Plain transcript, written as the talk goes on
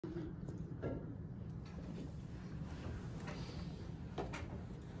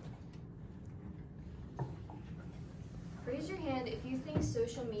hand if you think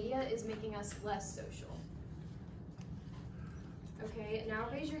social media is making us less social. Okay, now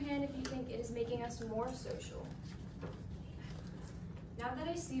raise your hand if you think it is making us more social. Now that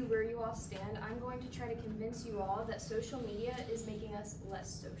I see where you all stand, I'm going to try to convince you all that social media is making us less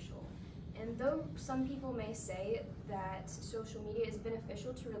social. And though some people may say that social media is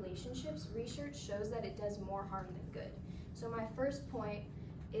beneficial to relationships, research shows that it does more harm than good. So my first point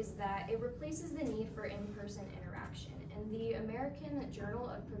is that it replaces the need for in-person interaction. And the American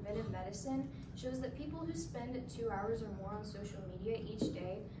Journal of Preventive Medicine shows that people who spend 2 hours or more on social media each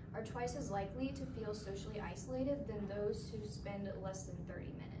day are twice as likely to feel socially isolated than those who spend less than 30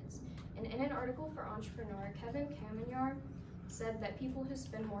 minutes. And in an article for Entrepreneur, Kevin Kamanyar said that people who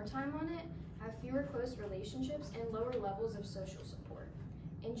spend more time on it have fewer close relationships and lower levels of social support.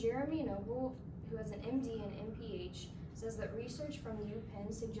 And Jeremy Noble, who has an MD and MPH, says that research from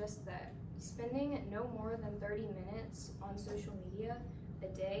UPenn suggests that spending no more than 30 minutes on social media a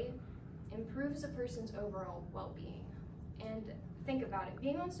day improves a person's overall well-being. And think about it,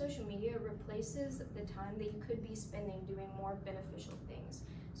 being on social media replaces the time that you could be spending doing more beneficial things.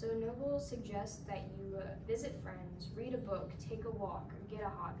 So Noble suggests that you visit friends, read a book, take a walk, or get a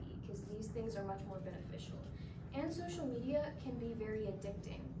hobby, because these things are much more beneficial. And social media can be very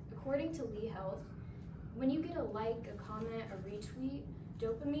addicting. According to Lee Health, when you get a like, a comment, a retweet,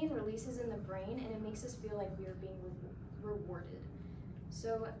 dopamine releases in the brain and it makes us feel like we are being rewarded.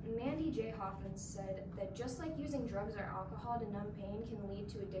 So Mandy J. Hoffman said that just like using drugs or alcohol to numb pain can lead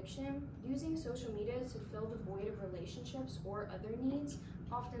to addiction, using social media to fill the void of relationships or other needs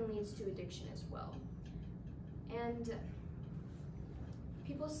often leads to addiction as well. And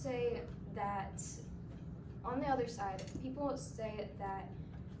people say that, on the other side, people say that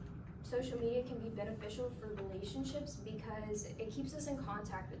social media can be beneficial for relationships because it keeps us in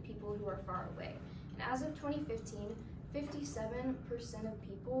contact with people who are far away. And as of 2015, 57%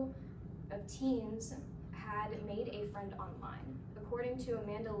 of teens had made a friend online, according to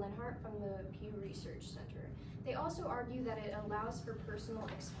Amanda Linhart from the Pew Research Center. They also argue that it allows for personal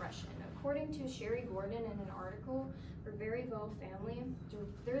expression. According to Sherry Gordon in an article for Very Well Family,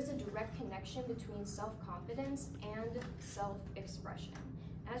 there is a direct connection between self-confidence and self-expression.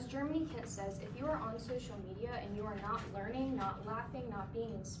 As Germany Kent says, if you are on social media and you are not learning, not laughing, not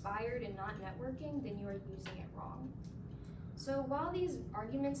being inspired, and not networking, then you are using it wrong. So while these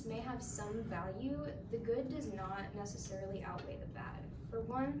arguments may have some value, the good does not necessarily outweigh the bad. For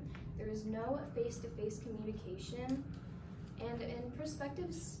one, there is no face-to-face communication, and in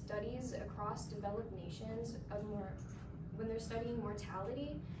prospective studies across developed nations when they're studying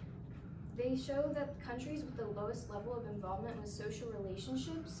mortality, they show that countries with the lowest level of involvement with social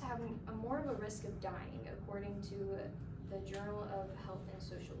relationships have more of a risk of dying, according to the Journal of Health and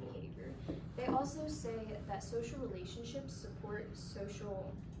Social Behavior. They also say that social relationships support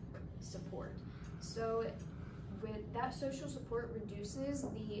social support. So with that, social support reduces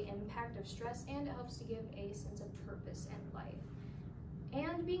the impact of stress and it helps to give a sense of purpose in life.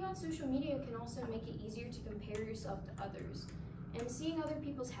 And being on social media can also make it easier to compare yourself to others. And seeing other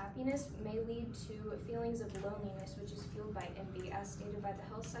people's happiness may lead to feelings of loneliness, which is fueled by envy, as stated by the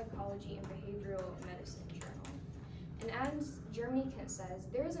Health Psychology and Behavioral Medicine Journal. And as Germany Kent says,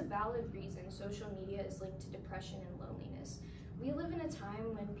 there is a valid reason social media is linked to depression and loneliness. We live in a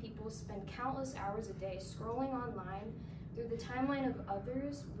time when people spend countless hours a day scrolling online through the timeline of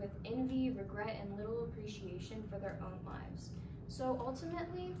others with envy, regret, and little appreciation for their own lives. So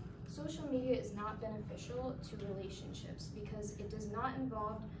ultimately, social media is not beneficial to relationships because it does not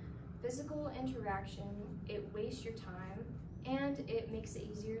involve physical interaction, it wastes your time, and it makes it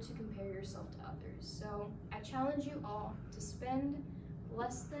easier to compare yourself to others. So I challenge you all to spend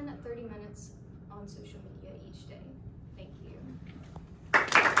less than 30 minutes on social media each day. Thank you.